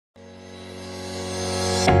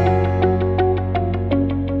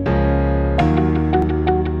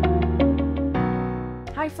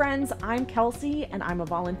friends, I'm Kelsey and I'm a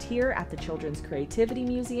volunteer at the Children's Creativity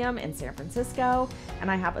Museum in San Francisco,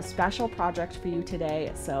 and I have a special project for you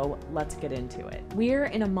today, so let's get into it. We're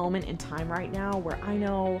in a moment in time right now where I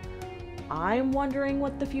know I'm wondering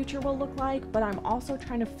what the future will look like, but I'm also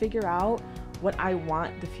trying to figure out what I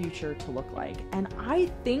want the future to look like. And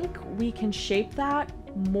I think we can shape that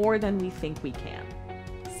more than we think we can.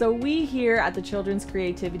 So we here at the Children's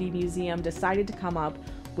Creativity Museum decided to come up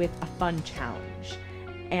with a fun challenge,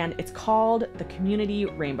 and it's called the Community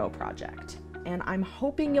Rainbow Project. And I'm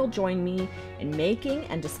hoping you'll join me in making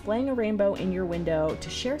and displaying a rainbow in your window to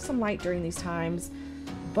share some light during these times,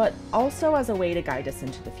 but also as a way to guide us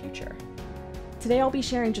into the future. Today I'll be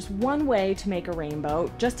sharing just one way to make a rainbow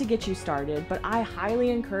just to get you started, but I highly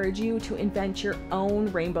encourage you to invent your own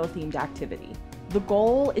rainbow themed activity. The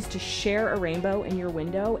goal is to share a rainbow in your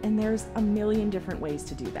window, and there's a million different ways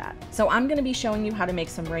to do that. So I'm going to be showing you how to make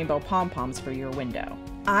some rainbow pom-poms for your window.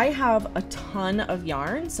 I have a ton of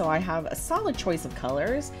yarn, so I have a solid choice of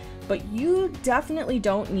colors, but you definitely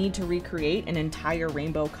don't need to recreate an entire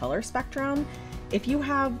rainbow color spectrum. If you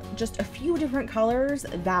have just a few different colors,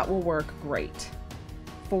 that will work great.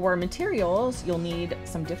 For materials, you'll need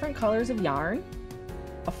some different colors of yarn,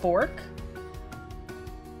 a fork,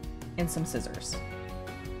 and some scissors.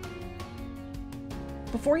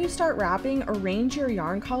 Before you start wrapping, arrange your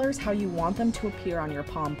yarn colors how you want them to appear on your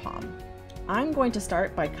pom-pom. I'm going to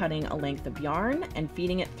start by cutting a length of yarn and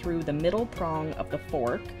feeding it through the middle prong of the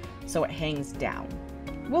fork so it hangs down.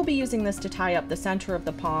 We'll be using this to tie up the center of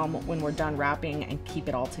the pom when we're done wrapping and keep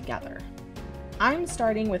it all together. I'm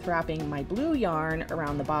starting with wrapping my blue yarn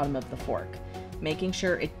around the bottom of the fork, making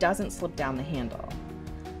sure it doesn't slip down the handle.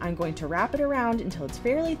 I'm going to wrap it around until it's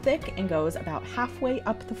fairly thick and goes about halfway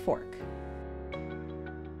up the fork.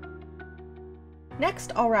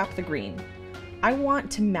 Next, I'll wrap the green. I want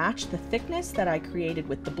to match the thickness that I created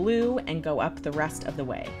with the blue and go up the rest of the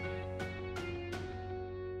way.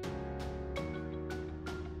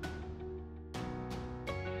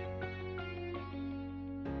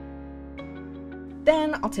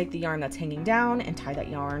 Then I'll take the yarn that's hanging down and tie that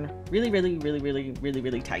yarn really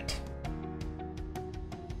tight.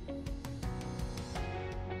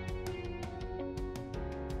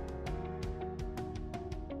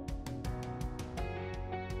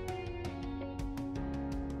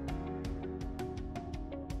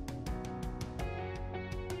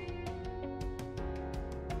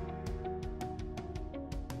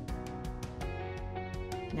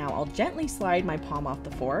 Now I'll gently slide my palm off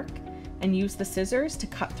the fork and use the scissors to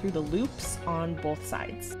cut through the loops on both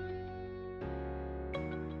sides.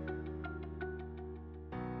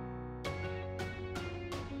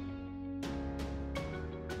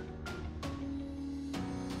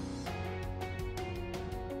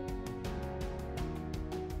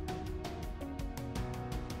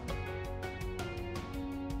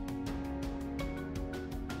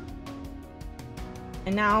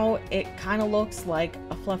 And now it kind of looks like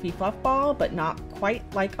a fluffy fluff ball, but not quite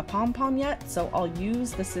like a pom-pom yet, so I'll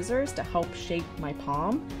use the scissors to help shape my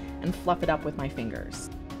palm and fluff it up with my fingers.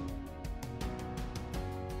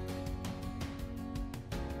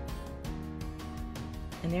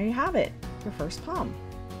 And there you have it, your first pom.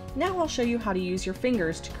 Now I'll show you how to use your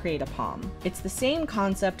fingers to create a pom. It's the same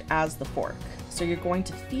concept as the fork. So you're going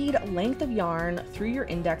to feed a length of yarn through your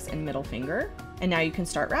index and middle finger, and now you can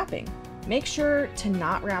start wrapping. Make sure to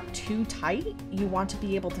not wrap too tight. You want to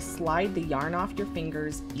be able to slide the yarn off your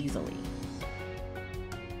fingers easily.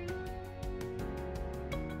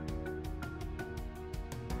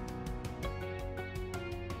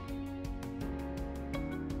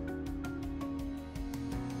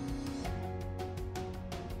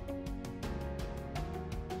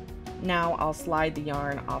 Now I'll slide the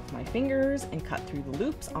yarn off my fingers and cut through the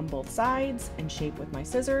loops on both sides and shape with my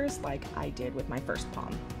scissors like I did with my first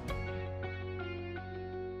pom.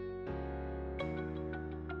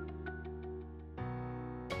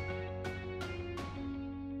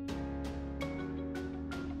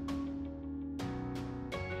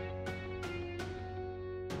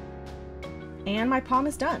 And my pom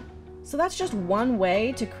is done. So that's just one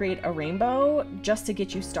way to create a rainbow just to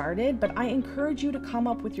get you started, but I encourage you to come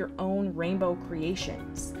up with your own rainbow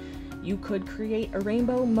creations. You could create a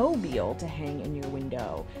rainbow mobile to hang in your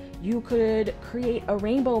window. You could create a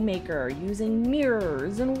rainbow maker using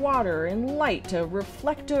mirrors and water and light to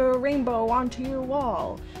reflect a rainbow onto your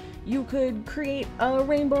wall. You could create a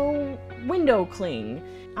rainbow window cling.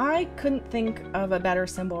 I couldn't think of a better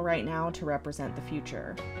symbol right now to represent the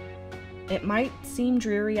future. It might seem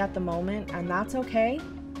dreary at the moment, and that's okay.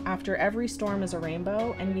 After every storm is a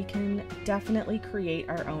rainbow, and we can definitely create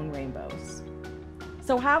our own rainbows.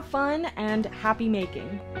 So have fun and happy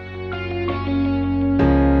making!